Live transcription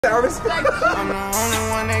I respect you. I'm the only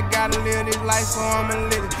one that gotta live this life, so I'ma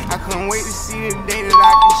live it. I couldn't wait to see the day that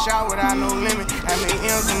I can shout without no limit. I made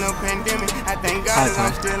M's in the pandemic. I thank God that I'm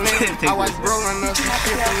still in it. I watch bro run up some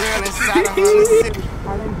shit for real inside of Honda City.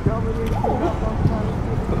 I done double this shit up. I'm trying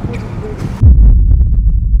to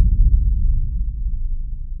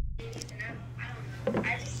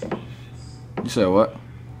get You said what?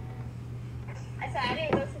 I said I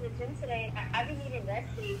didn't go to the gym today. I be needing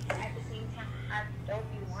rest days, but at the same time, I don't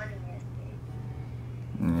be wanting rest days.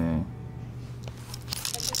 Yeah.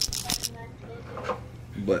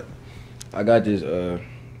 But I got this, you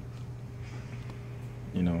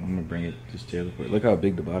know, I'm gonna bring it this Taylor for it. Look how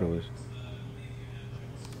big the bottle is.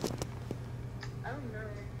 Oh no.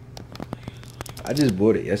 I just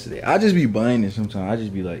bought it yesterday. I just be buying it sometimes. I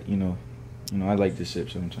just be like, you know, I like to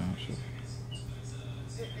sip sometimes. So.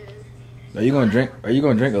 Are you gonna drink? Are you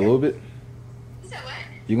gonna drink a little bit? You said what?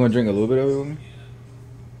 You gonna drink a little bit of it with me?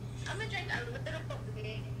 I'm gonna drink a little bit.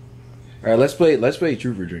 All right, let's play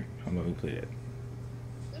Truth or Drink. How about we play that?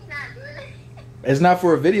 He's not doing it. It's not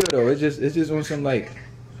for a video though. It's just on some like,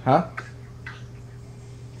 huh?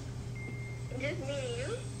 Just me and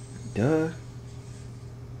you? Duh.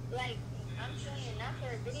 Like, I'm saying not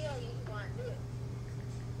for a video. You just want to do it.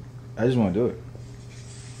 I just want to do it.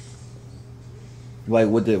 Like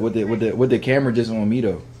with the camera just on me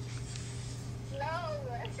though. No.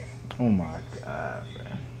 Oh my god,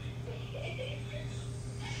 man.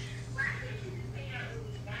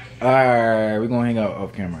 Alright, we're gonna hang out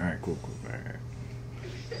off camera. Alright, cool. Alright.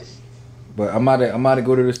 But I'm about to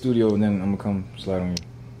go to the studio and then I'm gonna come slide on you.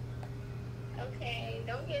 Okay,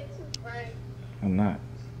 don't get too frank. I'm not.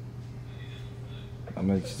 I'm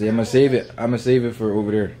gonna save it. I'm gonna save it for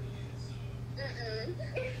over there.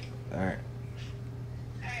 Alright.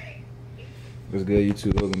 What's good,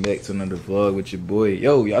 YouTube? Welcome back to another vlog with your boy.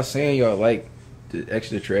 Yo, y'all saying y'all like the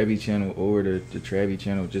extra Traavy channel over the Traavy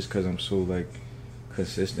channel just because I'm so like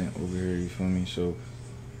consistent over here, you feel me? So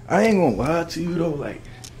I ain't gonna lie to you though, like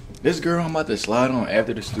this girl I'm about to slide on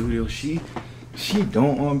after the studio, she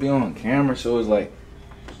don't want to be on camera, so it's like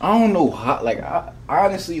I don't know how, like I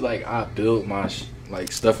honestly, like I build my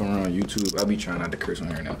like stuff around YouTube. I be trying not to curse on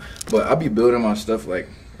here now, but I be building my stuff like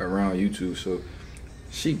around YouTube, so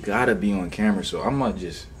she gotta be on camera, so I might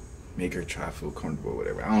just make her try to feel comfortable or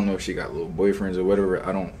whatever. I don't know if she got little boyfriends or whatever.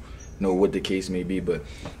 I don't know what the case may be, but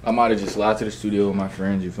I might have just slide to the studio with my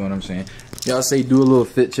friends, you feel what I'm saying? Y'all say do a little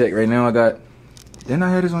fit check right now. Didn't I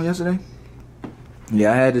have this on yesterday?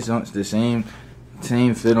 Yeah, I had this on, the same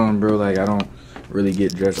fit on, bro. Like I don't really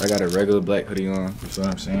get dressed. I got a regular black hoodie on, you feel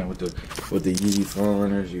what I'm saying? With the Yeezy phone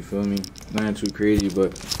runners, you feel me? Nothing too crazy,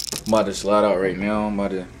 but I'm about to slide out right now. I'm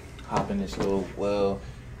about to hop in this little well,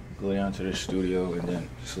 go down to the studio, and then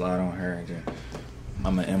slide on her, and then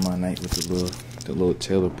I'm gonna end my night with the little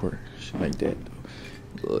Taylor part, shit like that.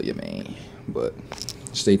 Love you, man. But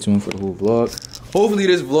stay tuned for the whole vlog. Hopefully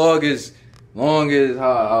this vlog is long as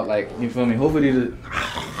how like, you feel me? Hopefully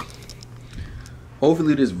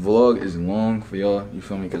this vlog is long for y'all, you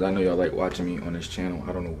feel me? Because I know y'all like watching me on this channel.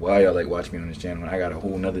 I don't know why y'all like watching me on this channel. I got a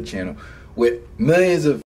whole nother channel with millions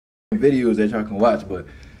of videos that y'all can watch, but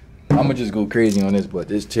I'm gonna just go crazy on this. But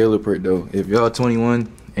this Taylor part though, if y'all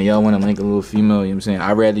 21 and y'all want to link a little female, you know what I'm saying,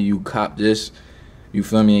 I'd rather you cop this, you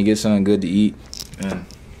feel me, and get something good to eat, and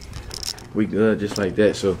we good just like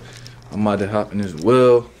that. So I'm about to hop in this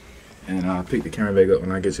well, and I'll pick the camera back up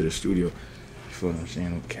when I get to the studio, you feel what I'm saying,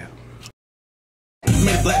 no cap.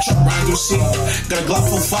 Made black truck ride your seat. Got a Glock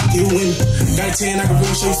for fuck you win. Got a 10, I can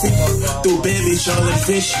really show you feet. Through a bad bitch, all that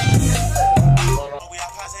fish.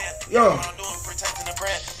 Yo.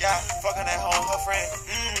 Yeah, fucking that hoe, her friend.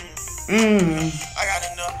 I got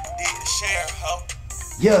enough dick to share, ho.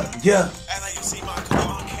 Yeah. And like you see my car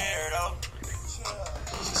on care, though.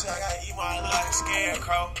 She said I gotta eat my like a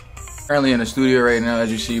scarecrow. Currently in the studio right now,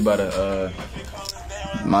 as you see by the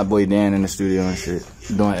my boy Dan in the studio and shit,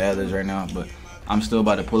 doing ad-libs right now. But I'm still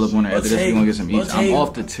about to pull up on her after this. We're gonna get some eats. I'm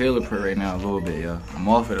off the Taylor part right now a little bit, yo. I'm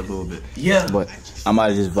off it a little bit. Yeah. But I'm about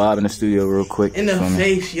to just vibe in the studio real quick. In the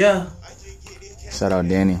face, yeah. Shout out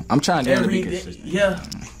Danny. I'm trying to be consistent. Yeah.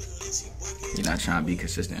 You're not trying to be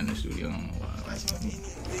consistent in the studio. I don't know why. Like,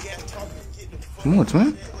 come on,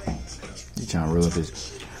 twin. You trying to roll up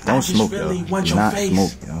his. Don't smoke, really yo. Do not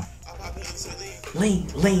smoke, yo. Lean.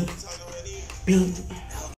 Bean.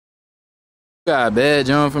 Got a bad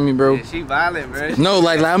John for me, bro. Yeah, she violent, bro. No,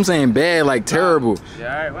 like I'm saying bad, like terrible.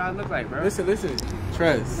 Yeah, alright, what I look like, bro? Listen.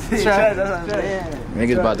 Trust. That's what I'm saying.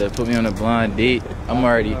 Niggas about to put me on a blind date. I'm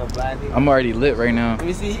already lit right now. Let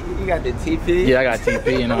me see, you got the TP? Yeah, I got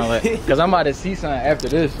TP and all that. Cause I'm about to see something after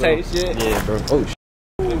this. So. Take shit. Yeah, bro. Oh, shit.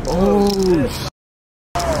 Oh, shit.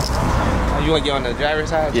 You want to get on the driver's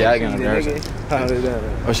side? Yeah, I get on the driver's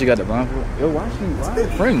side. Oh, she got the blindfold? Yo, why her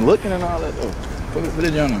friend looking and all that though? Put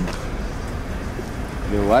it on him.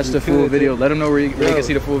 Yo, watch the full video. Let them know where you can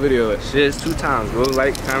see the full video at. Shit, it's 2 times, bro.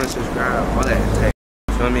 Like, comment, subscribe, all that.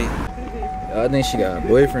 You feel me? I think she got a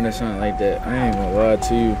boyfriend or something like that. I ain't gonna lie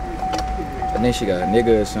to you. I think she got a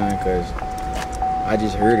nigga or something, cause I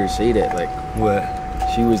just heard her say that. Like, What?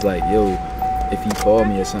 she was like, yo, if you call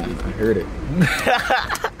me or something, I heard it.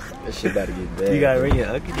 That shit about to get bad. You gotta ring your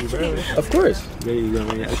uckity, bro. Of course. Yeah, you gotta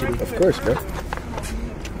ring your uckity. Of course, bro.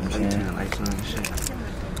 Yeah, like some shit.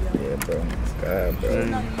 Yeah, bro. God,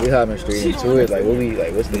 bro. We hopping straight into it. Like,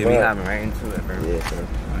 what's the Yeah, vibe? we hopping right into it, bro. Yeah, bro.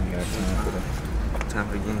 I ain't got time for that. Time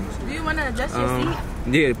for games. Do you want to adjust your seat?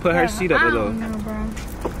 Yeah, put her seat up a I little. don't know,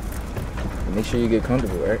 bro. Make sure you get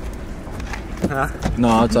comfortable, right? Huh? No,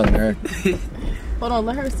 I'm talking to her. Hold on,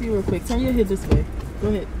 let her see real quick. Turn your head this way. Go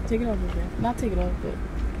ahead. Take it off, bro. Not take it off, but...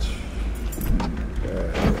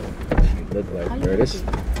 Look like, bro, this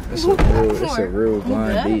a real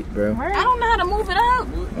blind date, bro. I don't know how to move it up. I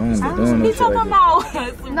don't be doing no He's shit talking like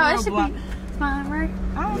about... No, it should be fine, right?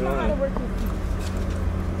 I don't know how to work it.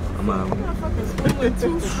 I'm out. Motherfuckers school with 2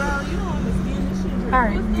 bro. You don't understand this shit.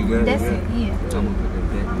 Alright, You good? that's You it, good? yeah. I'm gonna put that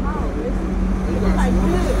back. Like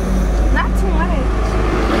this. Not too much.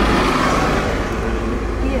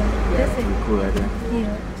 Yeah, that's it. Cool right there.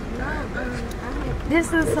 Yeah. This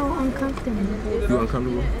is so uncomfortable. You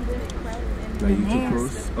uncomfortable? Like you too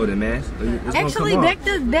close? Oh, the mask? Oh, it's Actually, gonna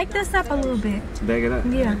come back this up a little bit. off. Back it up.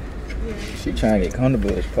 Yeah. She trying to get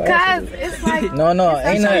comfortable as Cause possible. it's like No,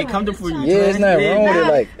 ain't nothing comfortable for you. Yeah, it's not wrong with it.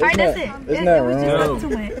 Like, alright, that's it. It's It not was wrong. just No. up too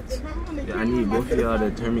much. Yeah, I need both of y'all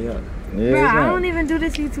to turn me up. Yeah, Bro, it's I not. don't even do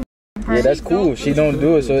this YouTube. Yeah, that's cool. She don't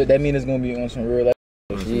do it, so that means it's gonna be on some real life.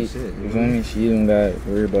 She, you feel me? She don't got to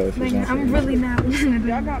worry about if it's Like, on some I'm real really not one of them.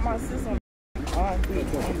 Y'all got my sis on.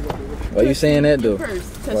 Why you saying that though?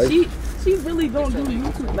 Because she really don't do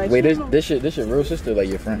YouTube. Like, Wait, she don't- this your real sister, like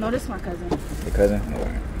your friend? No, this my cousin. Your cousin? Oh,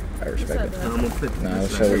 alright. I respect it. I'm gonna put Nah,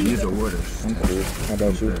 this so like, use the water. I'm cool. How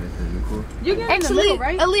about you? You cool? You get in the Actually, middle,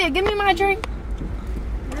 right? Aaliyah, give me my drink.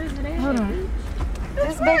 Where is it at? Hold on.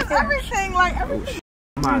 It's back there. Everything, like, everything.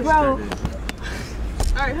 Bro, All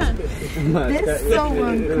right, huh? this is so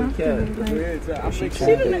uncomfortable.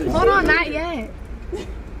 Like, hold on, not yet.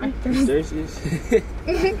 Celsius?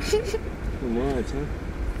 Come on, son.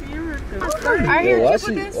 Are Yo, you with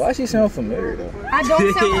this? why she sound familiar though? I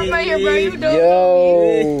don't sound familiar, bro. You do.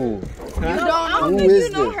 Yo, You don't know who me. is You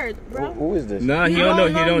know this? her, bro. Who is this? Nah, he don't know.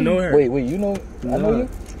 He don't know her. Wait, you know? I know you.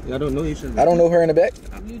 Y'all don't know each other. I don't know her in the back.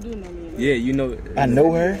 You do know me. Yeah, you know. I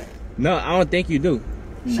know her. No, I don't think you do.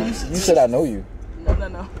 You said I know you. No. You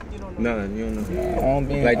don't know. No, you don't know. I don't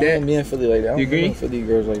be Like I that? don't be in Philly like that. I don't You be agree? in Philly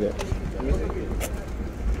girls like that.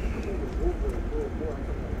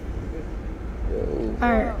 Yo,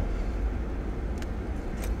 Alright.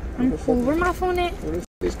 I'm cool. Where my phone at?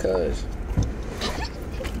 this cuz.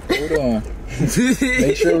 Hold on.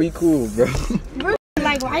 Make sure we cool, bro.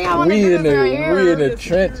 Like, why y'all want to We do in this the right here?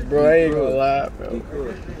 trench, bro. I ain't gonna lie, bro.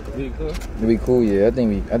 We cool, yeah. I think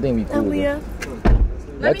we cool. Bro.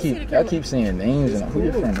 Aaliyah. Y'all keep saying names and who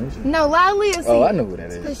your friend is. No, let Aaliyah see. Oh, I know who that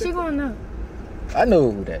Cause is. she gonna know. I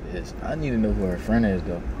know who that is. I need to know who her friend is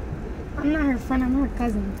though. I'm not her friend. I'm her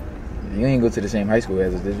cousin. You ain't go to the same high school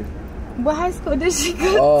as us, did you? What high school did she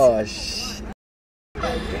go? Oh shit.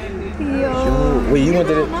 Yo. Wait, you went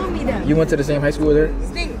to don't know me though. you went to the same high school as her?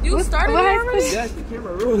 Stink, you started What it high already?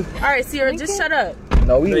 school? All right, Sierra, just shut up.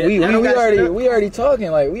 No, we already talking.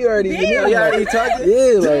 Like we already talking.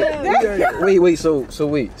 Yeah, like wait. So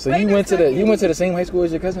you went to the same high school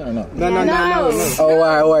as your cousin or no? No. Oh,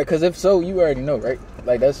 all right. Because if so, you already know, right?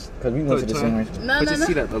 Like that's because we went to the same high school. No. Put your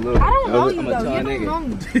seat up a little. I don't know you I'm a though. tall You don't nigga. know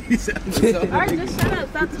me. All right, just shut up.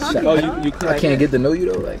 Stop talking. Oh, you I can't get to know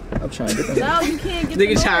you though. Like I'm trying to get to know No, you can't get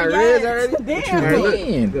Nigga to trying know to riz yet. already?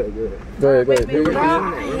 Damn. you. Go ahead. Bro,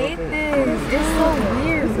 I hate this. It's so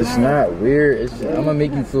weird. It's not weird. It's just, I'm gonna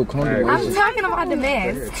make you feel comfortable. It's I'm just, talking about the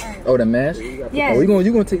mask. oh, the mask. Yes. Oh,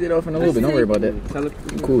 you gonna take that off in a little bit. Don't worry about that. Tell her.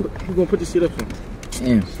 You cool. You gonna put the shit up for?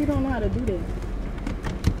 Damn. She don't know how to do that.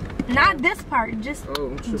 Not this part. Just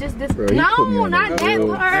this. Bro, you put me No, on not that that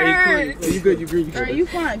road. part. You good? You green? All right, you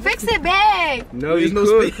fine. Fix it back. No, you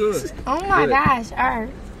good. Oh my gosh. Alright.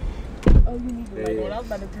 Oh, you need to like that. I was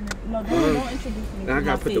about to turn it. No, don't introduce me. Now I to gotta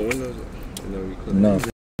my put the face. windows up. No, you close.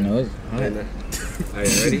 No, it's Alright,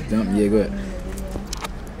 ready? yeah, go ahead.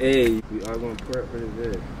 Hey, we all gonna pour up for this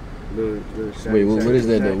bed. Little shot. Wait, what is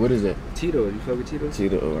that though? What is that? Tito, you fuck with Tito?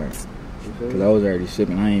 Tito, alright. You feel Cause me? I was already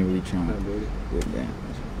sipping. I ain't really trying Nah, to baby. get down.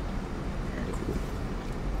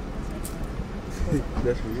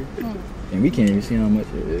 That's for you. And we can't even see how much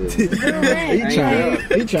it is. He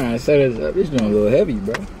trying to set us up. This joint a little heavy,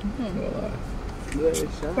 bro.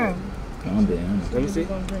 Calm down. Let me see. She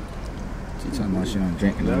talking about she don't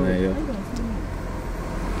drink no way, yo.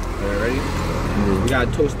 Alright, ready? We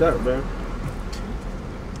gotta toast up, bro.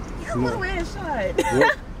 You want to wear a shot.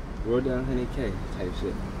 Roll down 100K type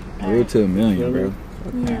shit. Road to a million, bro.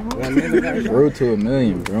 Road to a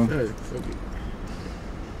million, bro.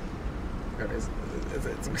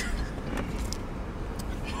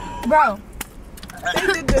 Bro, they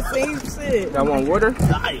did the same shit. Y'all want water?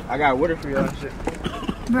 I got water for y'all. Shit.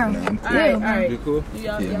 Bro, alright. You cool?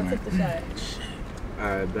 Y'all took the shot.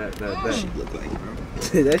 Alright, bet. She look like, bro.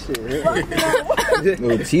 That shit hurt.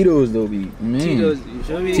 Little Tito's though be, man. Tito's, you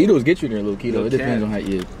feel me? Tito's get you there, little keto. Little It depends cat. on how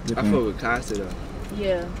you. I fuck with Costa though.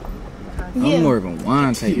 Yeah. I'm more of a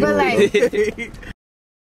wine type. But like, Type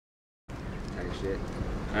shit.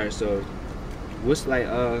 Alright, so what's like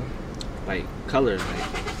colors, like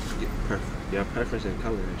your preference in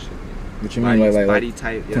color and shit? What you mean, like body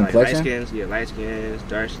type? Yeah, like complexion? light skins,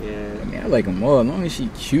 dark skins. I mean, I like them all. As long as she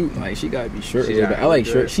cute, like she gotta be short. She a little bit. gotta I like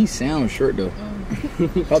be short. good. She sounds short though.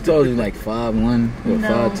 How tall is you? Like 5'1" or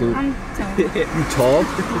 5'2"? I'm tall. You tall?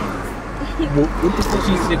 What the fuck?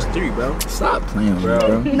 She's 6'3", bro. Stop playing with me,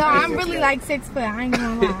 bro. No, I'm really like 6 foot. I ain't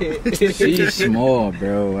gonna lie. She's small,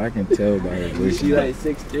 bro. I can tell by her voice. She like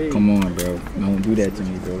 6'3". Come on, bro. Don't do that to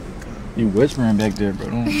me, bro. You whispering back there, bro.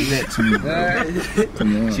 Don't do that to me, bro.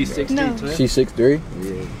 Come on, She's bro. 6'3", No. twin. She's 6'3"?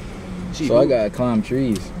 Yeah. So I gotta climb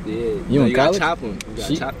trees. Yeah. You in college? Chop 'em.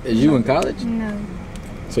 Is you in college? No.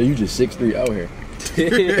 So you just 6'3" out here.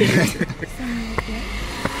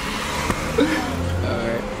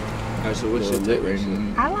 Alright, so what's your Lit type right right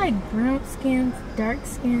now. I like brown skins, dark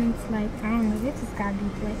skins. Like, I don't know. It just gotta be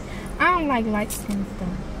black. I don't like light skins though.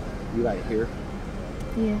 You like hair?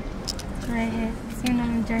 Yeah. Redhead. You know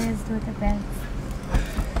them dreads do it the best.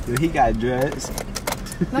 Dude, he got dreads.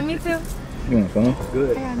 Let me too. You on the phone?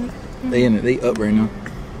 Good. I got me. They up right now.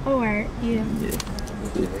 Oh, alright. Yeah.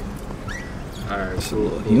 Alright, It's a cool.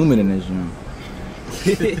 little humid in this room.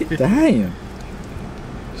 Damn.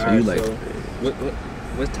 So Alright, you like? so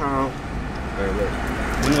what time? Or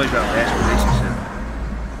when was your last relationship?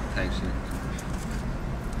 Type shit.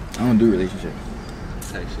 I don't do relationship.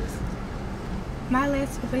 Type shit. My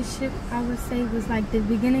last relationship, I would say, was like the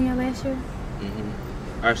beginning of last year.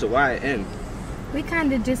 Alright, so why it end? We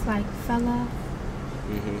kind of just like fell off.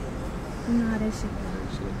 You know how that shit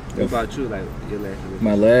goes. What about you, like your last relationship?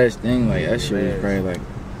 My last thing, like that shit was probably like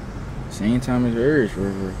same time as yours,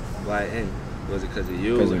 for Why it end? Was it because of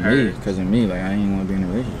you? because of her? me, because of me. Like I ain't want to be in a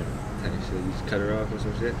relationship. Type shit. You just cut her off or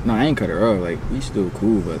some shit? No, I ain't cut her off. Like we still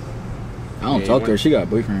cool, but I don't Yeah, talk you to her. She got a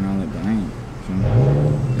boyfriend and all that, but I ain't.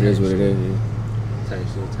 It is what it is. Yeah. Type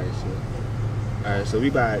shit. Alright, so we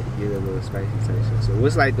about to get a little spicy type shit. So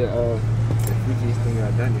what's like the freakiest thing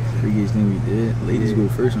y'all done this year? Freakiest thing we did. Ladies go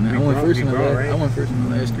first on that. I went first on the last. right? I went first on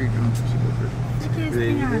the last 3 rounds. She go first. Freakiest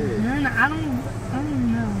thing I done, I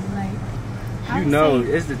don't know. Like, I You would know, say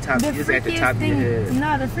it's the top. the It's at the freakiest top of your thing. head.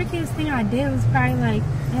 No, the freakiest thing I did was probably like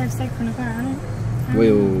have sex in the car. I don't Wait,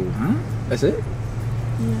 know. huh? That's it?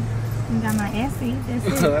 Yeah. I got my ass ate. That's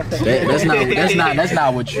it. That's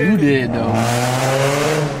not what you did though.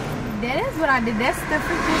 That is what I did. That's the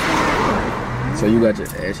freakiest thing I So you got your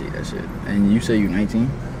ass ate, that shit, and you say you 19?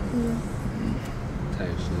 did.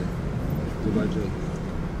 Type shit. What about you?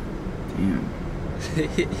 Damn.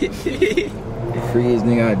 Freakiest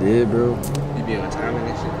thing I did, bro. You be on time and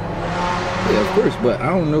that shit? Yeah, of course, but I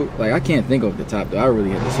don't know. Like I can't think off the top though. I really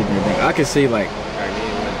have to sit there and think. I could say like, Alright,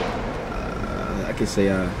 name one. I could say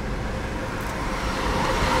at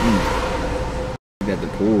the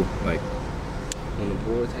pool, like On the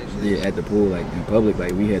pool type shit? yeah, at the pool, like in public,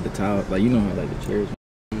 like we had the towel, like you know how like the chairs.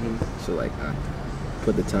 So like I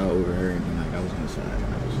put the towel over her and then like I was on the side. And I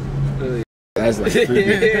was, Really? that's like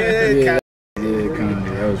freaky. Yeah, kind of.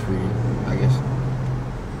 That was freaky, I guess.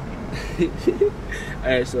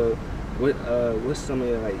 Alright, so what's some of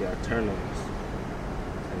your like your turn-ons?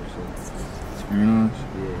 Turn-ons?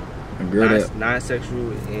 Yeah. A girl that.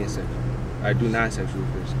 Non-sexual and sexual. I do non-sexual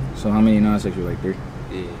first. So how many non-sexual? Like 3.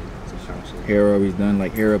 Yeah, it's a strong shit. Hair always done,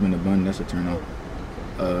 like hair up in the bun. That's a turn off.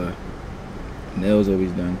 Nails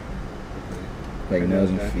always done. Like nails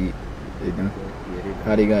and feet. They done. Yeah, they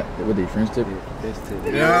How they got? What they French tip? That's tip.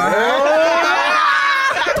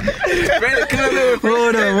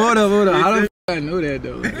 Hold up. How the f I know that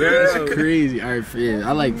though? Like, that's crazy. Alright, yeah,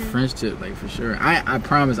 I like French tip, like for sure. I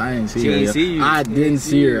promise I didn't see She her. ain't yo. see you. I She didn't ain't see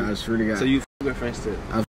see her. you. I swear to God. So you f with French tip.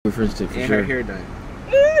 I f with French tip for And sure. her hair done.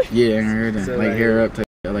 Yeah, and her hair done. So, like like- hair up type.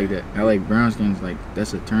 I like that. I like brown skins. Like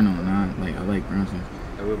that's a turn on. Like I like brown skins.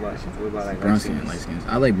 What about like brown skin, light skins.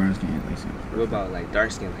 I like brown skin, light skins. What about like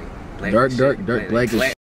dark skin, like black? Dark,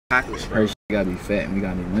 black. Chocolate, her shit gotta be fat and we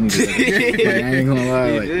gotta make money together. Like, I ain't gonna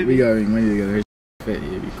lie, like we gotta make money together. Her shit fat,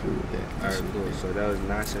 yeah, be cool with that. Alright, cool. So that was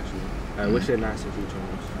non-sexual. Alright, what's your non-sexual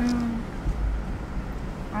terms?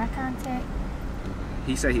 Eye contact.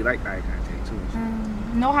 He said he liked eye contact too.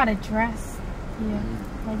 Know how to dress. Yeah.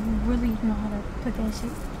 Like you really know how to put that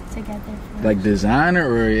shit together. Like designer,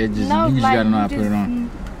 or it just no, you just like, gotta know how to put it on.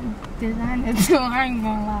 Designer too. I ain't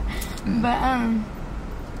gonna lie. But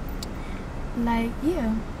like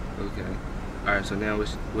yeah. Okay. Alright, so now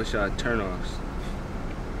what's your turn-offs?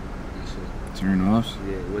 Turn-offs?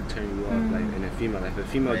 Yeah, what turn you off? Like in a female, like if a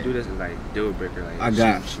female do this, it's like deal breaker. Like I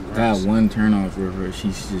got one turn-off with her.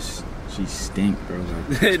 She stink, bro.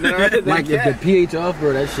 Like if the pH off,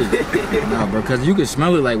 bro, that shit. Nah, bro, cause you can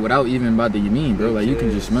smell it like without even about the mean, bro. Like you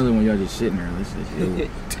can just smell it when y'all just sitting there. This is ill.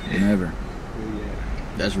 Never. Yeah.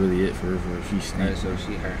 That's really it for her. She stink. Alright, so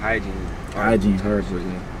her hygiene. Hygiene hard, but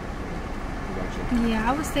yeah.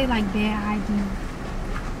 Yeah, I would say like bad hygiene.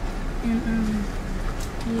 And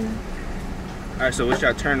yeah. Alright, so what's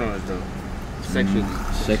your turn-ons though? Sexually.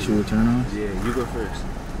 Sexual turn-ons? Yeah, you go first.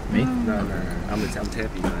 Me? No. I'm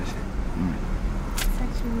tapping you on shit.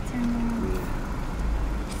 Sexual turn-ons. Yeah.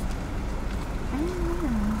 I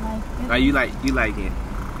don't know, Like you like it.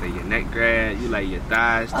 Like your neck grab, you like your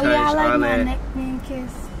thighs touch, yeah, I like all my that. neck being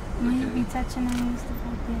kissed. When you be touching on you and stuff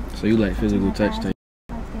like that. So you like physical touch type?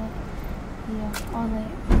 Like that. Yeah, all that.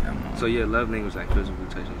 So your love language like physical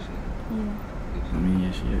touch and shit. Yeah. I mean,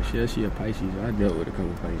 yeah, she a Pisces. I dealt with a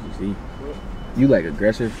couple Pisces. See, you like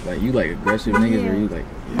aggressive? Like you like aggressive niggas, or you like?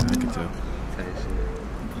 Yeah, I can tell. Type shit.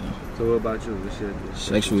 So what about you? What's your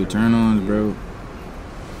sexual turn-ons, bro?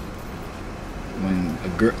 When a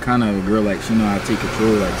girl like she know how to take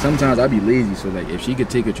control. Like sometimes I be lazy, so like if she could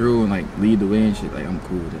take control and like lead the way and shit, like I'm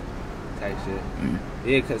cool with it. Type shit.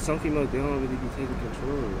 Yeah, cause some females they don't really be taking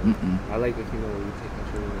control. Like. I like the female when you take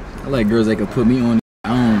control. And shit. I like girls that can put me on. I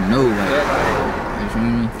don't know, like you feel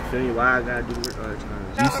me? You feel me? Why I gotta do work all the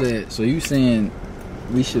time? You saying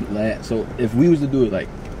we should laugh. So if we was to do it like,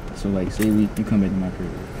 so like say you come back to my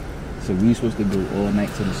crib, so we supposed to go all night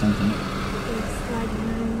till the sun come up. It's like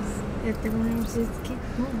rooms, if the rooms just keep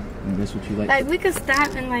going. And that's what you like. Like we could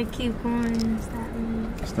stop and like keep going and stop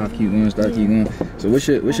keep going. So what's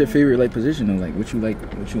your favorite like position though? Like what you like?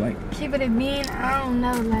 Keep it a bean. I don't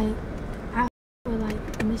know. Like I feel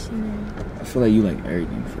like missionary. I feel like you like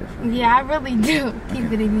everything for. Yeah, I really do.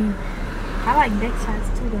 Keep it a bean. I like back shots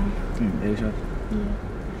too though. Back shots.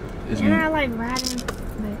 Yeah. And I like riding,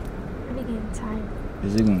 but I be getting tired.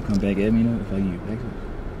 Is it gonna come back at me though if I give you back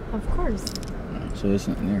shots? Of course. So there's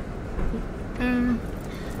something there.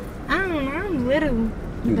 I don't know. I'm little.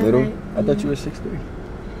 You little? Like, I thought you were 6'3".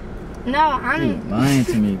 No, I'm. You're lying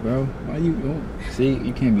to me, bro. Why you? See,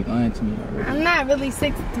 you can't be lying to me already. I'm not really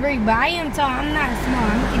 6'3", but I am tall. I'm not small.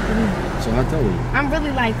 I'm keeping it. So how tall are you? I'm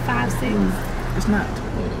really like 5'6". It's not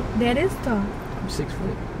tall though. That is tall. I'm 6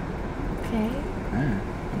 foot. Okay.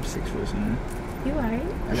 I'm 6 foot, son. You alright?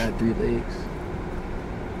 I got 3 legs.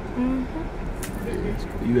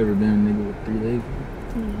 Mm-hmm. You ever been a nigga with 3 legs?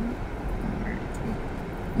 Yeah.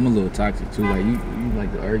 I'm a little toxic too. Like you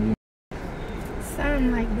like to argue.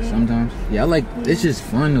 Something like that. Sometimes. Yeah, I like. Yeah. It's just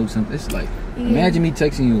fun though. Something. It's like imagine me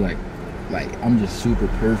texting you like I'm just super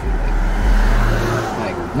perfect.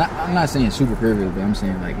 Like I'm not saying super perfect, but I'm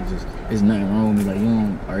saying like it's nothing wrong with me. Like you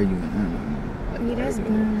don't argue and nothing. Like, yeah, that's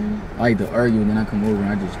good. I like to argue and then I come over and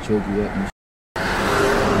I just choke you up and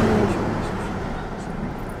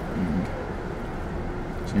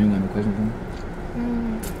So you got no question for me?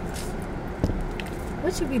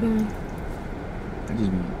 What you be doing? I just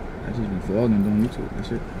been vlogging, doing YouTube.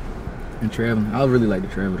 That's it. And traveling. I really like to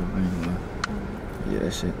travel though. I ain't gonna lie. Yeah,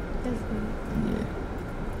 that's it. That's good. Yeah.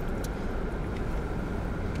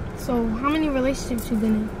 So how many relationships you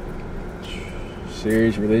been in?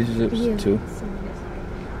 Serious relationships? Yeah. 2.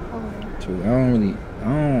 Oh. 2. I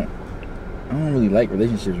don't really like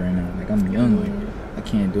relationships right now. Like I'm young, like I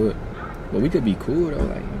can't do it. But we could be cool though.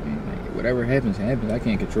 Like I mean, like whatever happens. I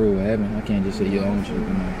can't control what happens. I can't just say yo, I want you to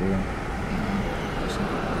be my girl.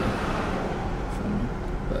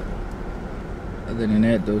 But other than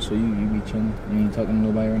that though, so you be chilling. You ain't talking to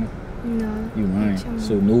nobody right now. No. You lying.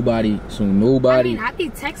 So nobody. I mean, I be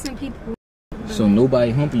texting people. So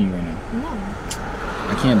nobody humping you right now. No.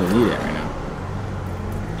 I can't believe that right now.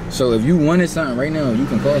 So if you wanted something right now, you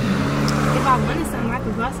can call somebody. If I wanted something, I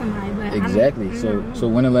could call somebody. But exactly. So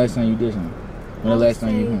when the last time you did something? When the last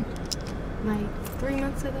time you humped? Like 3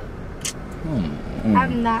 months ago.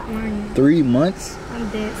 I'm not lying. 3 months? I'm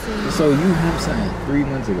dead serious. So you humped something 3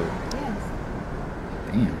 months ago? Yes.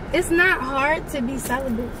 Damn. It's not hard to be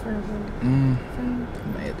celibate for a girl. I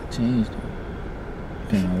might have to change though.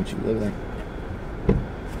 Depending on what you look like.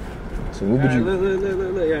 So what would you...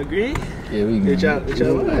 Look, y'all agree? Yeah, we Good job. No,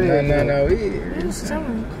 It was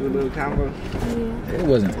chilling. Cool little combo. Yeah. It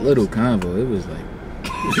wasn't a little convo. It was like...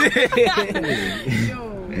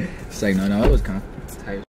 It's like, no, it was convo.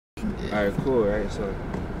 Type. Yeah. Alright, cool, right? So,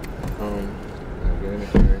 get in the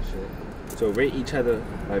camera and shit. So rate each other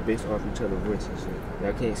like based off each other's voice and shit.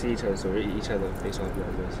 Y'all can't see each other, so rate each other based off your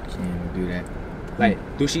voice. Can't do that. Like,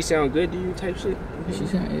 do she sound good to you type shit? She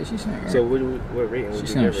sound right. So what rating would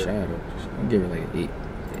She you give sounds her? shy though. I'll give her like an 8.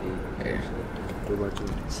 Yeah. What about you?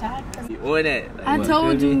 Shy. You on that? Like, I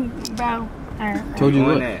told you, bro. Told you on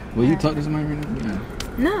what? that. Will you talk to somebody right now? Yeah.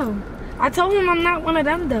 No. I told him I'm not one of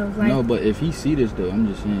them though. Like, No, but if he see this though, I'm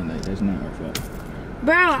just saying like that's not our fault.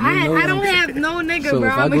 bro, know I what don't I'm have no nigga, So bro.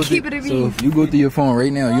 if I I'm go gonna keep it a so beat. if you go through your phone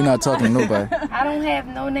right now, you're not talking to nobody. I don't have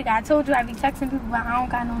no nigga. I told you I be texting people, but I don't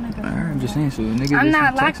got no nigga. Alright, I'm just saying. So a nigga. I'm just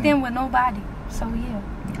not be locked texting. in with nobody. So yeah.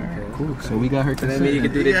 Alright, cool. So we got her That consent. means you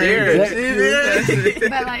can do the dare.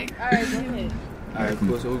 But like, alright, go ahead. Alright,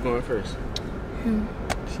 cool. So who's going first?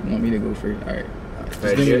 She want me to go first. Alright.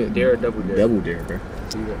 Right, dare or double dare? Double dare, bro.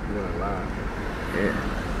 So you gonna lie. Yeah.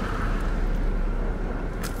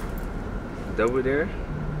 Double dare?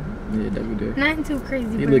 Yeah, double dare. Nothing too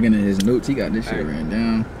crazy. He bro. looking at his notes. He got this shit Alright. written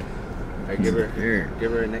down. Alright, give her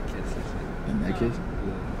a neck kiss. A neck kiss.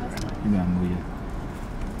 You gotta move your.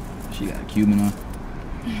 She got a Cuban on.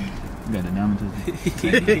 You got the diamond too.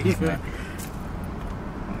 Give her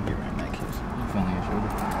a neck kiss. You feeling your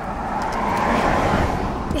shoulder?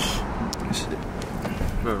 Shit.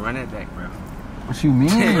 Bro, run that back, bro. What you mean?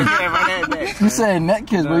 Yeah, run that back. You said neck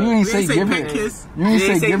kiss, but you ain't say give her. You ain't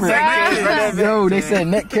say give her. Yo, they said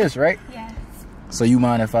neck kiss, right? Yes. So you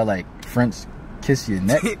mind if I like French kiss your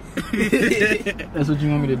neck? That's what you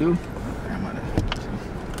want me to do? I'm gonna...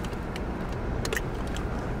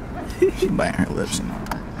 She biting her lips and all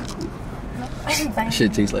that.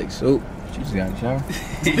 Shit tastes like soap. She just got in the shower.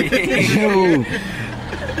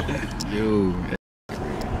 Yo.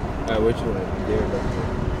 Alright, what you want? Dare or double dare?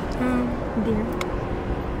 Dear.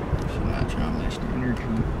 She not trying to match the energy.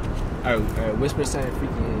 Alright, whisper something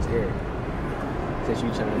freaky in his ear. Since you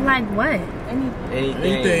trying to... Like what? Anything.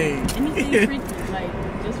 Anything freaky, like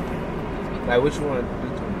just Like what you want to do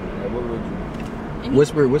to me? Like what would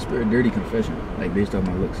you... Whisper a dirty confession, like based on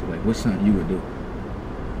my looks. Like what's something you would do?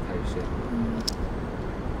 Type shit.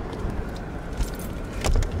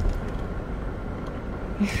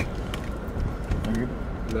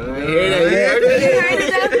 No, I ain't hear that.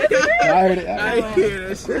 I heard it. I ain't hear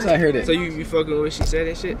that Of course I heard it. So you fucking with what she said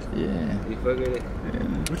and shit? Yeah. You fucking with it?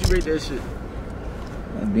 What you rate that shit?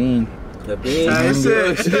 A bean. The bean.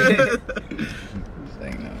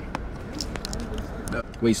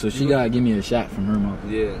 Wait, so she gotta give me a shot from her mouth?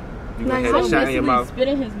 Yeah. You Like, gonna have a shot in your mouth? spit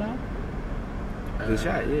in his mouth. The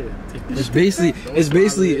shot, yeah. It's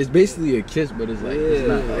basically a kiss, but it's like it's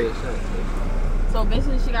not like. So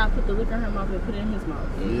basically, she gotta put the liquor in her mouth and put it in his mouth.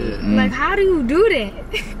 Yeah. Like, how do you do that?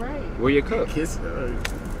 Right. Where your cup? Kiss her.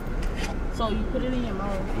 So you put it in your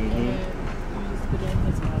mouth and you just put it in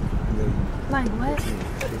his mouth. Like what?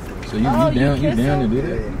 So you down to do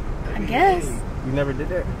that? I guess. You never did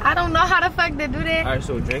that? I don't know how the fuck to do that. Alright,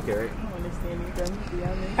 so drink it, right? I don't understand anything. To be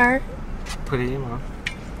honest. Alright. Put it in your mouth.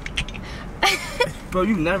 Bro,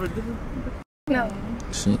 you never did it? No.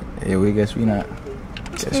 Shit. Yeah, we guess we not.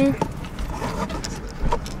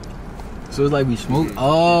 So it's like we smoke.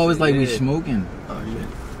 Oh, it's like we smoking. Oh shit.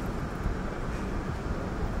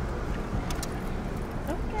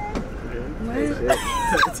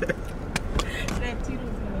 That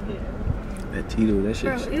Tito's gonna hit. That Tito, that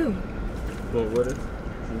Bro, shit. ew. Want water?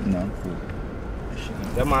 No, I'm cool.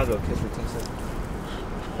 That might as well kiss for 10 seconds.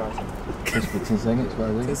 5 seconds. Kiss for 10 seconds,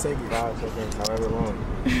 5 seconds. 5 seconds, however long.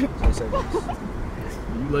 10 seconds.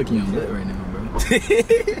 You lucky I'm lit right now, bro.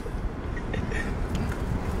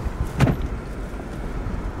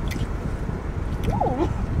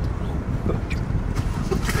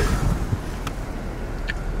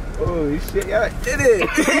 Holy shit, y'all did it!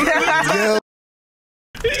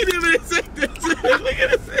 He didn't even say that. Look at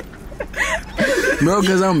this. Bro,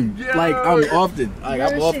 cause I'm off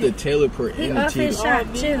the Taylor per He in the off his Tito. shot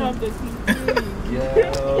too. Yo,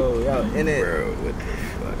 y'all in it. Bro, what the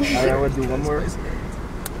fuck? Alright, I want to do one more.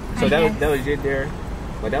 So that was your dare,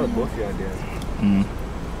 but that was both of y'all dare.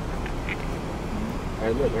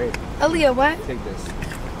 Alright, look, right. Aaliyah, what? Take this.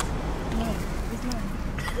 No, it's not.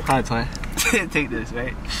 Hi, twin. Take this,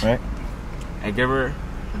 right? Right? And give her.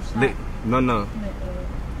 No.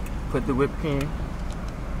 Put the whipped cream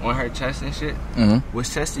on her chest and shit. Mm-hmm.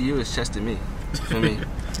 What's chest to you is chest to me. Feel me?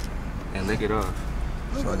 And lick it off.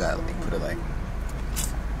 So I gotta like put it like.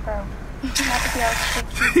 Bro, I'm about to be all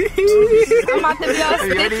sticky. I'm about to be all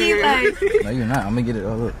sticky, like. No, you're not. I'm gonna get it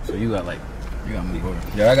all up. So you got like. You gotta move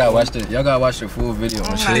over. Y'all gotta watch the full video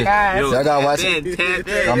on shit. Oh my God. Y'all gotta watch it.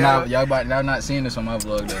 Y'all not seeing this on my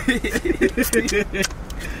vlog though.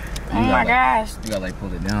 Oh my gosh. You gotta like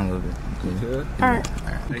pull it down a little bit. Okay. Alright.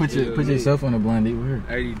 Put yourself on the blind date with her.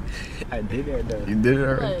 I did that though. You did it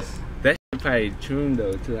already. That shit probably tuned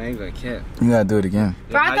though too. I ain't gonna cap. You gotta do it again.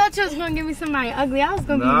 Bro, I thought you was gonna give me somebody ugly. I was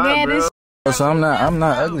gonna be mad as shit. So I'm not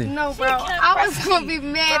ugly. No, bro. I was gonna be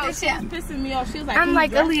mad as shit. She was pissing me off. She was like, I'm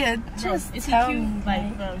like, Aaliyah, just is he tell cute? me.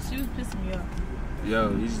 Like, bro, she was pissing me off.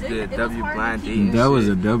 Yo, you just did a W blind date. That was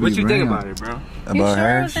a W. What you think round. about it, bro? About You her?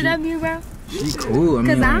 sure it was a W, bro? She cool. I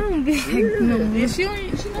mean, Cause I don't be like, no. Yeah, she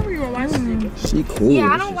never even watched it. she cool. Yeah,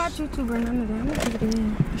 I don't watch YouTube or none of that. I'm gonna take it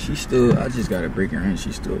in. She still. I just gotta break her in.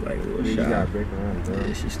 She's still like a little You shy. gotta break around, bro.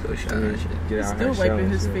 Yeah, she's still shy. and shit. Get out Still her wiping shell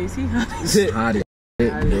his and face. He hot. Hot as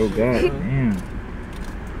shit, bro. God damn.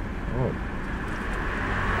 Oh.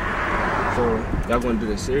 So y'all gonna do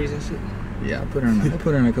the series and shit? Yeah, I'll put her in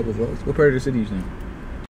a couple vlogs. What part of the city you in?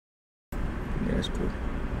 Yeah, that's cool.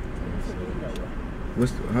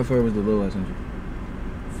 How far was the low I sent you?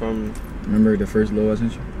 From Remember the first low I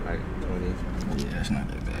sent you? like 20. Yeah, that's not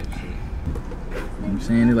that bad. I'm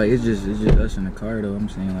saying it like it's just us in the car though. I'm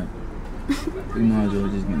saying like we might as well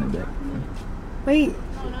just get in the back. Wait,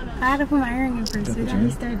 I had to put my earring in first. We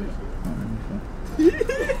got started.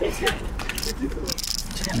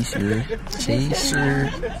 Chaser.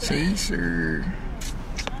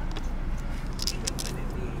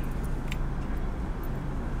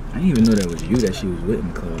 I didn't even know that was you that she was with in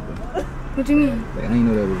the club, bro. What do you mean? Like I didn't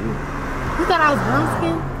know that was you. You thought I was brown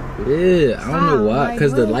skin? Yeah, I don't know why. like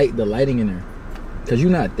Cause the what? lighting in there. Cause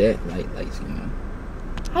you're not that light skin, though.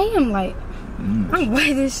 I am like, I'm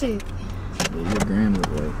white as shit. Yeah, your gram look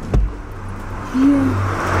like. Yeah. You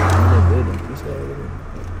look good though. What's that over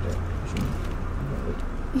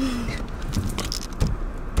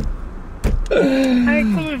Alright,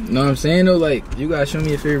 come on. No, I'm saying though, like you gotta show me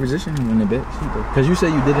your favorite position in the back seat though. Cause you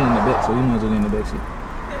said you did it in the back, so you might as well get in the back seat.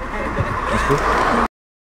 That's cool.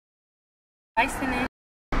 Spice in it,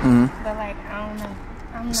 Mm-hmm. but like, I don't know.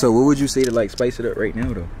 I'm So what would you say to like spice it up right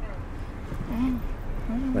now though?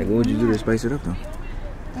 Like what would you do to spice it up though?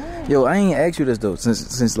 Yo, I ain't asked you this though,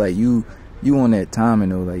 since like you on that timing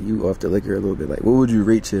though, like you off the liquor a little bit. Like what would you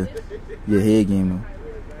rate your head game though?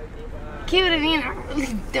 Keep it in. I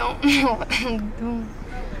really don't know what I'm doing.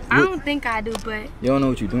 I don't think I do, but You don't know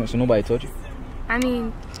what you're doing, so nobody taught you? I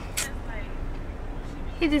mean,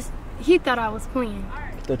 he thought I was playing.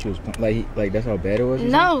 I thought you was like that's how bad it was?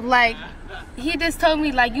 No, like he just told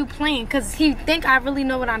me like you playing, cause he think I really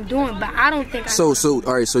know what I'm doing, but I don't think. So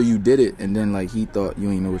all right, so you did it, and then like he thought you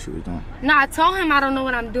ain't know what you was doing. No, I told him I don't know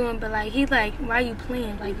what I'm doing, but like he like, why you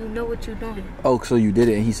playing? Like you know what you're doing. Oh, so you did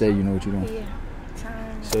it, and he said you know what you're doing. Yeah.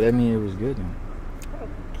 Time. So that means it was good then.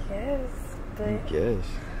 Yes, but Yes.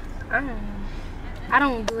 I don't know. I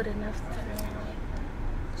don't do it enough.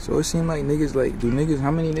 So it seemed like niggas like how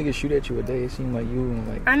many niggas shoot at you a day? It seemed like you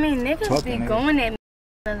like. I mean, niggas Talking, be nigga. going at me,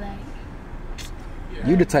 but like.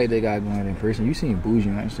 You the type that guy going in person. You seen bougie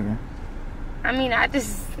on Instagram. I mean, I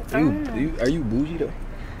just. I don't know. Are you bougie though?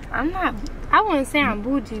 I'm not. I wouldn't say I'm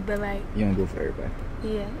bougie, but like. You don't go for everybody.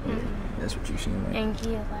 Yeah. That's what you seem like. And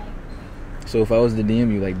yeah, like. So if I was to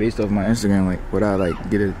DM you like based off my Instagram, like would I like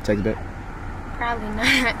get a text back? Probably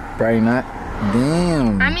not. Probably not.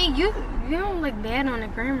 Damn. I mean, you don't look bad on the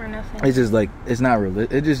gram or nothing. It's just like it's not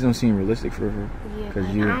realistic. It just don't seem realistic for her. Yeah, Cause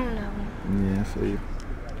like, you. I don't know. Yeah, I feel you.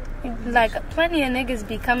 Like plenty of niggas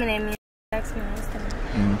be coming at me and text me on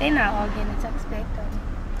Instagram. They not all getting a text back though.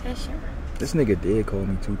 That's sure. This nigga did call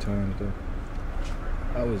me 2 times though.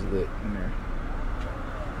 I was lit in there.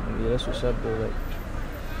 Yeah, that's what's up though. Like,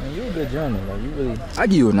 man, you a good journal. Like, you really. I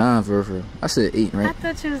give you a 9 for real. I said 8, right? I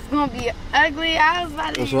thought you was gonna be ugly. I was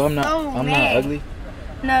about to be So I'm not. I'm not ugly.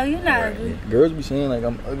 No, you're not ugly. Girls be saying like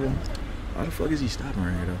I'm ugly. Why the fuck is he stopping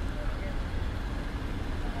right here though?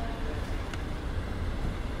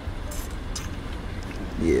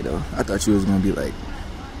 Yeah, though. I thought you was gonna be like.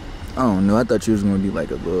 I don't know. I thought you was gonna be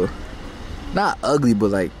like a little. Not ugly,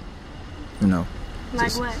 but like, you know. Like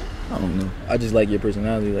just, what? I don't know. I just like your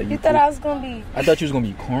personality. Like You thought I was gonna be. I thought you was gonna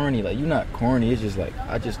be corny. Like you not corny. It's just like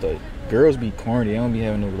I just thought girls be corny. They don't be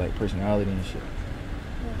having no like personality and shit.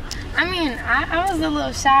 I mean, I was a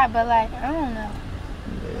little shy, but like I don't know.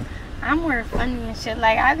 Yeah. I'm more funny and shit.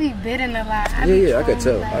 Like I be bidding a lot. Yeah, I could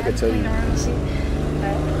tell. Like, I could tell you. Around shit.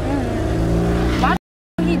 But, why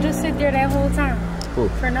the he just sit there that whole time? Who?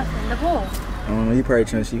 For nothing. The bull. I don't know. You probably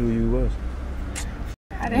trying to see who you was.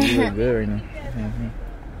 I You look didn't. good right now.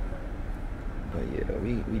 But yeah, though,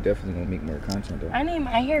 we definitely gonna make more content though. I need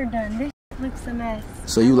my hair done. This looks a mess.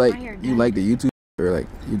 So you I like want my hair you done. like the YouTube or like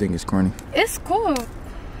you think it's corny? It's cool.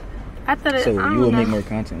 I thought it. So I you don't will know. make more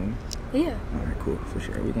content. Yeah. All right, cool, for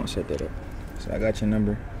sure. We're gonna set that up. So I got your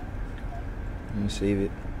number. I'm gonna save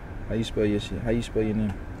it. How you spell your shit? How you spell your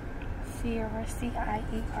name? Ciera,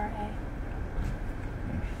 C-I-E-R-A.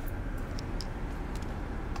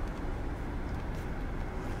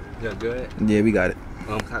 You good? Yeah, we got it.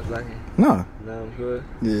 Cop blocking? No. No, I'm good.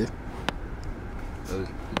 Yeah.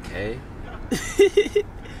 Okay.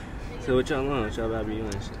 So what y'all want? What y'all about to be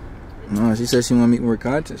doing and shit? No, she said she wanna make more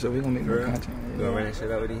content, so we gonna make more Girl, content. You gonna run that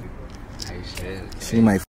shit out with you? Hey, shit. She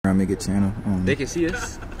might around make a channel. They can see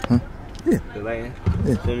us? Huh? Yeah. The lighting?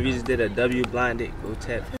 Yeah. So if you just did a W blinded, go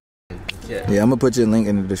tap. Yeah, I'm gonna put your link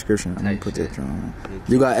in the description. I'm gonna put that on.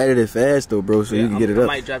 You gotta edit it fast though, bro, so you can get it I up.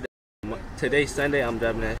 might drop that. Today's Sunday, I'm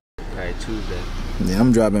dropping that. Alright, Tuesday. Yeah,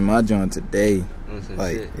 I'm dropping my joint today.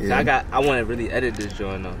 Like, yeah. I want to really edit this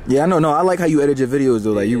joint though. Yeah, I know. No, I like how you edit your videos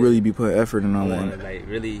though. Like you really be putting effort and all I want that. to like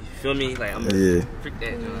really feel me. Like I'm freak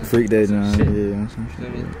that joint. Freak that joint. Shit. Yeah. Feel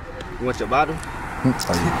me? You want your bottle? Y'all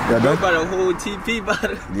You done? bought a whole TP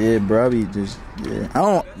bottle. Yeah, bro. I be just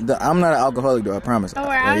I'm not an alcoholic though. I promise. Oh,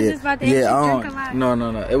 I was just about to ask you drink a lot.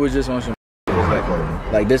 No. It was just on some.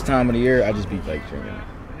 Like this time of the year, I just be like drinking,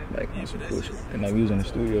 like on some cool shit. And like we was in the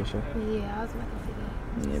studio, so Yeah, I was about to say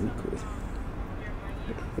that. yeah, we cool.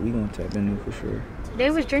 We gonna tap in for sure. They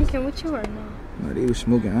was drinking with you or no? No, they was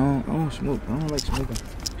smoking. I don't smoke. I don't like smoking.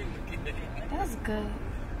 That's good.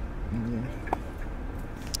 Yeah.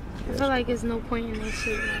 I feel like there's no point in that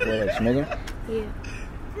shit. Like, Well, like smoking? yeah,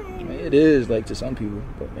 I mean, it is like to some people,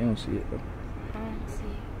 but they don't see it though. I don't see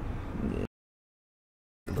it. Yeah.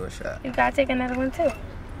 A little shot. You gotta take another one too.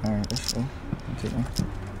 Alright, let's go. I'll take one.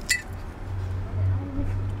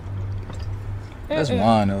 That's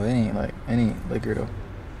wine though. It ain't liquor though.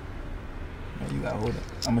 Yeah, you gotta hold it.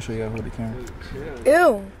 I'm gonna show you how to hold the camera.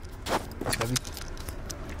 Ew. It's heavy.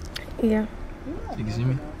 Yeah. You can see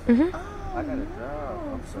me? Mhm. I got a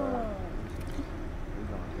job. I'm sorry.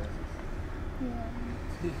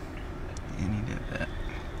 You need that back.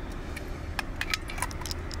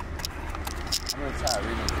 I'm gonna try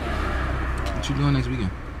reading the What you doing next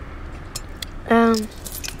weekend?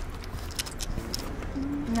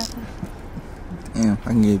 Nothing. Damn, I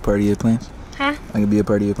can get a part of your plans. Huh? I can be a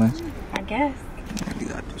part of your plans. I guess. Yeah, we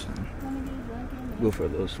gotta do something. Go for a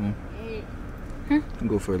little swim.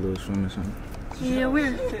 Go for a little swim or something. Yeah,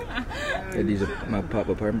 weird. Yeah, these are my pop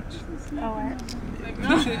apartments. Alright.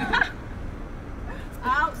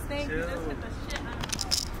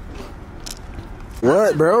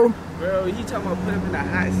 What, bro? Bro, you talking about put him in the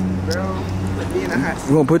hot seat, bro. Put me in the hot seat.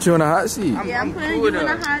 We gonna put you in a hot seat. I'm putting cool you though. in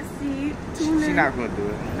a hot seat. She's not gonna do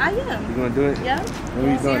it. I am. You gonna do it? Yeah. What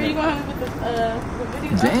are you So doing? you gonna help me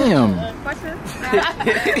with the video? Damn. Question?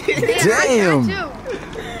 Damn.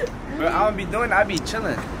 Bro, I don't be doing it. I be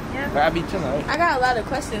chilling. Yeah. But I be chilling. Right? I got a lot of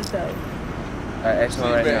questions though. Alright, ask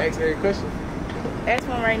one right now. Ask every question. Ask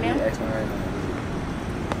one right now. Yeah, ask one right now.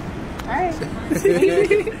 Alright.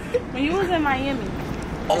 When you was in Miami.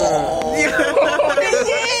 He's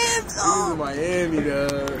in Miami,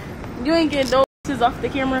 dog. You ain't getting those pieces off the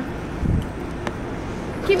camera.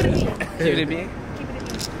 Keep it a beat. Keep it being.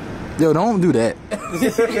 Yo, don't do that.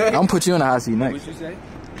 I'm gonna put you in a hot seat next. What you say?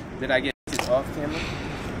 Did I get this off camera?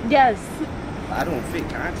 Yes. I don't fit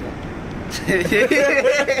content. He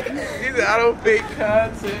said, I don't fit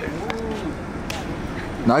content.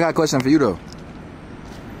 No, I got a question for you though.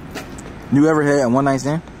 You ever had a one night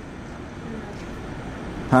stand?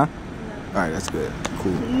 Huh? Alright, that's good.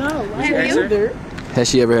 Cool. No. Have you? Has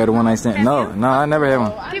she ever had a one night stand? No, I never had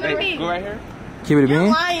one. Keep it a beat. Go right here. Keep it a bean?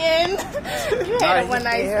 Lying. You had a one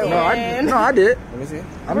night stand. No, I did. Let me see.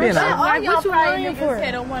 I'm being honest. All y'all What you probably lying niggas for?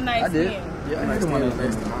 had a one night I did. stand. Yeah, I had a one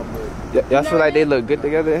night stand. Y'all feel like they look good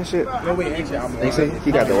together and shit? No, wait, actually, I'm Think so?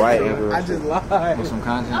 He got the white and I just lied. For some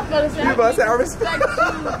content. I'm gonna say, You about to say I respect you,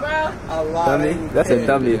 bro. I lied. That's a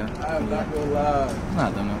dummy. I'm not gonna lie.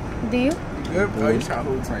 Not dumb though. Do you? Good, bro. You trying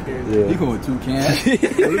to hold right there. Yeah. You going two cans? We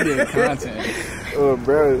getting content. Oh,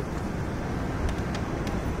 bro.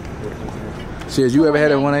 Shit, you ever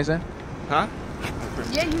had a one night stand? Huh?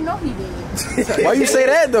 Yeah, you know he did. Why you say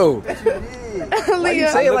that though? Why you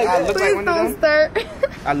say it like I look like one of them? start.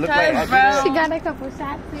 I look like I bro. She got a couple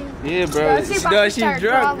shots in. Yeah, bro. She about to She start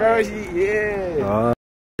drunk, bro. crawling. Yeah.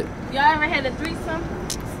 Y'all ever had a threesome?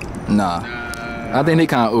 Nah. I think they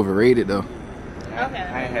kind of overrated though.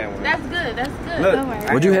 I ain't had one. That's good. That's good. Look, Don't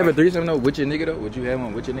worry. Would you have a threesome though with your nigga though? Would you have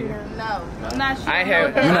one with your nigga? No. I'm not sure. I ain't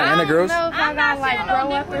had. You not into girls? I don't know if I gotta like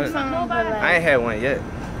grow up or something. But like, I ain't had one yet.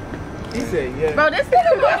 He said, yeah. bro, this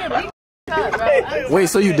nigga want to be up, bro. Wait,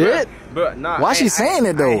 so you did? But nah. Why she saying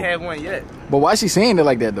it though? I ain't had one yet. But why she saying it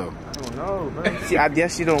like that though? I don't know, bro. See, I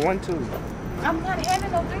guess she don't want to. I'm not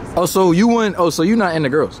having no threesome. Oh, so you wouldn't? Oh, so you not into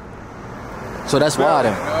girls? So that's why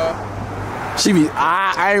then. She be.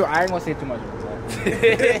 I ain't gonna say too much.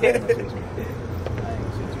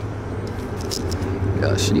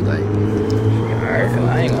 Yeah, she like.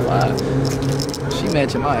 I ain't gonna lie. She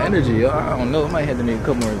matching my energy, yo. I don't know. I might have to make a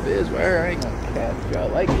couple more vids with her. I ain't gonna cap. Y'all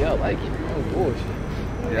like it. Y'all like it. Oh bullshit.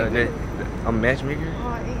 Yeah, I'm a matchmaker.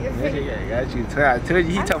 Matchmaker, I got you. I told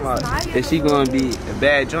you. He talking about if she gonna be a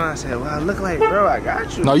bad joint. I said, well, I look like, bro. I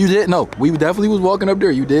got you. No, you did. No, we definitely was walking up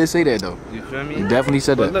there. You did say that though. You feel me? You definitely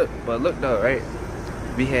said that. But look though, right?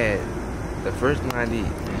 We had the first blind date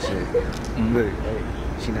and shit. Look, right?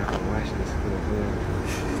 She not gonna watch this.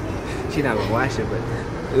 She not gonna watch it, but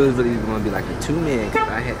it was really gonna be like a two-man. Cause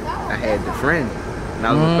I had the friend, and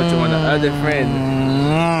I was gonna put you on the other friend.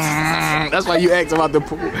 That's why you asked about the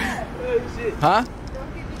pool. Huh?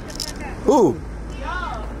 Who?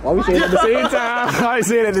 Why we saying it at the same time? Why we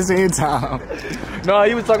saying it at the same time? No,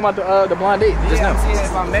 he was talking about the blind date. Just Yeah, now. I'm saying that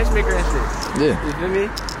about matchmaker and shit. Yeah. You feel me?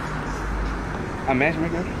 A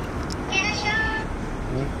matchmaker?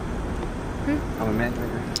 I'm a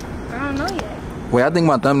matchmaker. I don't know yet. Wait, I think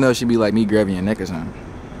my thumbnail should be like me grabbing your neck or something.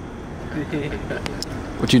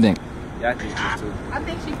 What you think? Yeah, I think so too. I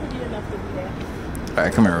think she's pretty enough to be there. All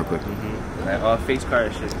right, come here real quick. Like all face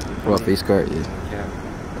card shit. Well, face card, yeah.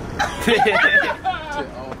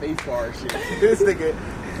 On face card shit. This nigga.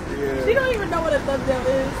 Yeah. She don't even know what a thumbnail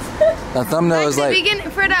is. The thumbnail is like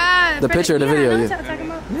for the picture of the video.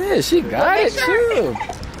 Yeah. Yeah, she got it. Chill.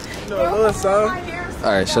 No, little son.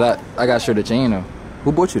 All right, should I got sure the chain though.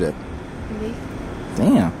 Who bought you that? Me.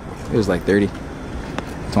 Damn, it was like 30,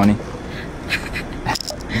 20.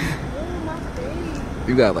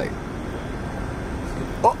 You got like.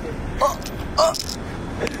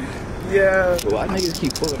 Yeah. Why niggas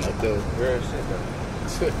keep pulling up though? Real shit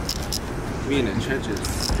though. We in the trenches.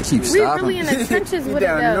 They keep We stopping. really in the trenches with it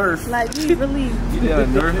down though. north. Like we really. You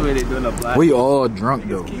down north with it doing a black. We all drunk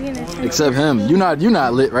though, We in the trenches. except him. You not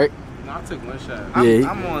lit, right? No, I took one shot. Yeah.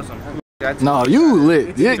 I'm on some. No, you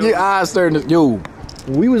lit. Your eyes starting to. Yo,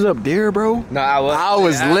 we was up there, bro. No, I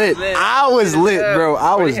was lit. I was lit, bro.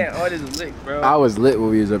 I was. had all this lick, bro. I was lit when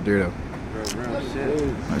we was up there though. Bro, real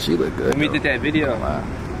shit. Oh, she looked good. When we though. did that video.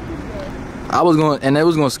 I was going, and that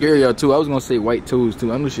was gonna scare y'all too. I was gonna say white toes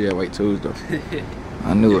too. I knew she had white toes though.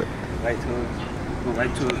 I knew it. White toes. What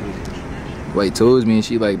white toes mean? White toes mean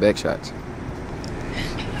she like back shots.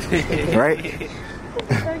 Right?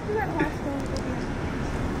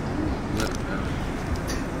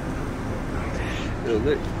 Yo,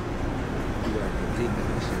 look.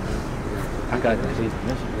 I got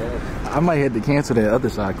the I might have to cancel that other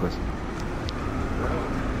side quest.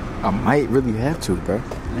 I might really have to, bro.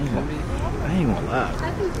 I ain't gonna lie.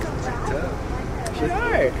 She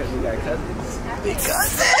alright, because we got cousins.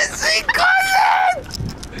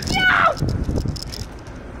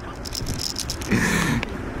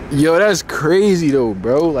 Yo, that's crazy though,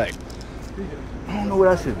 bro. Like, I don't know what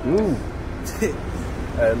I should do.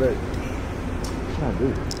 Alright, look. What should I do?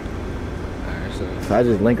 Alright, so. So I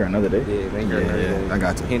just link her another day? Yeah, link her another day. I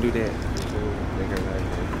got you. Can't do that. Link her another day.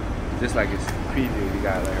 Just like it's preview, we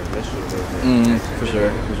got like her initial day. For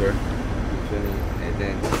sure, for sure. You feel me? And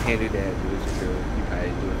then you can't do that, do it your girl. You probably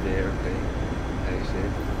do it there, okay? Like shit.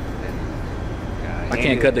 And, I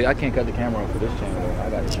can't cut the camera off for this channel though. I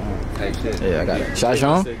got it shown. Like shit. Yeah, I got it. Should I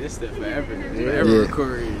show him? This stuff forever. Yeah. Forever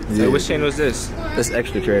recording. So which channel is this? That's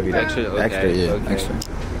extra Traavy. Extra, okay. Extra, yeah, Okay. extra.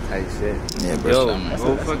 Like shit. Yeah, bro. Yo,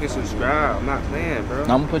 go fucking subscribe. I'm not playing, bro.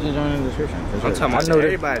 No, I'm gonna put your joint in the description. For sure. I'm talking about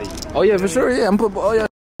everybody. Oh yeah, for sure. Yeah, I'm put all your.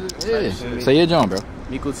 Yeah. Say your joint, bro.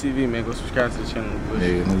 Miko TV, man. Go subscribe to the channel.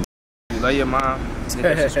 Yeah. You love your mom.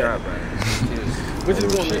 Nigga, subscribe, bro. What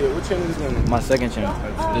channel is going on? My second channel.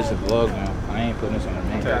 This is a vlog now. I ain't putting this on the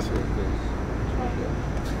main.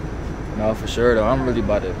 No, for sure though. I'm really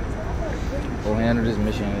about to go handle this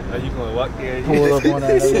mission. Are you gonna walk there? Pull up on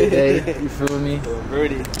that other day. You feel me?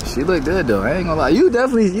 Birdie. She look good though. I ain't gonna lie. You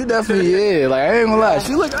definitely, yeah. Like I ain't gonna lie.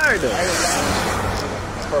 She look alright though.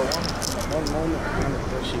 One moment,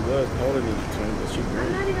 she was taller than you, but she grew.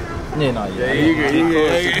 Yeah, no, yeah. You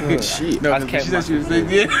good. Shit. No, she said she was 6.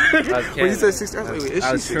 Yeah. When you said 6, I was like, wait, is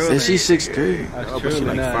she 6? Is she 6'3"? Oh, but she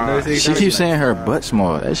like 5. She keeps saying her butt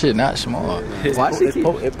small. That shit not small. Why she keep?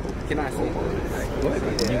 Can I say that?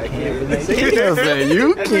 You can't really can't say that, man.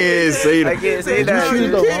 You can't say that. I can't say that. You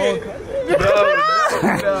choose the wrong.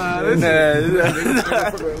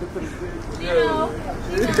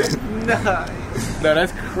 No,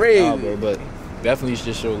 that's crazy. Nah, bro, but definitely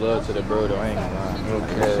should show love to the bro, though. I ain't gonna lie.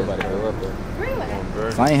 Okay. Somebody go up there.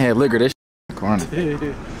 If I ain't had liquor, this shit corner.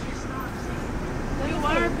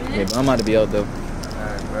 Yeah, but I'm about to be out, though.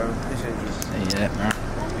 Alright, bro. Yeah, bro.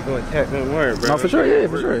 You going to tap me word, bro? No, for sure, yeah,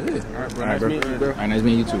 for sure, yeah. All right, bro. Alright, bro. Nice meeting you, bro. Alright, nice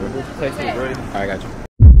meeting you too, bro. Text me, bro. Alright, got you.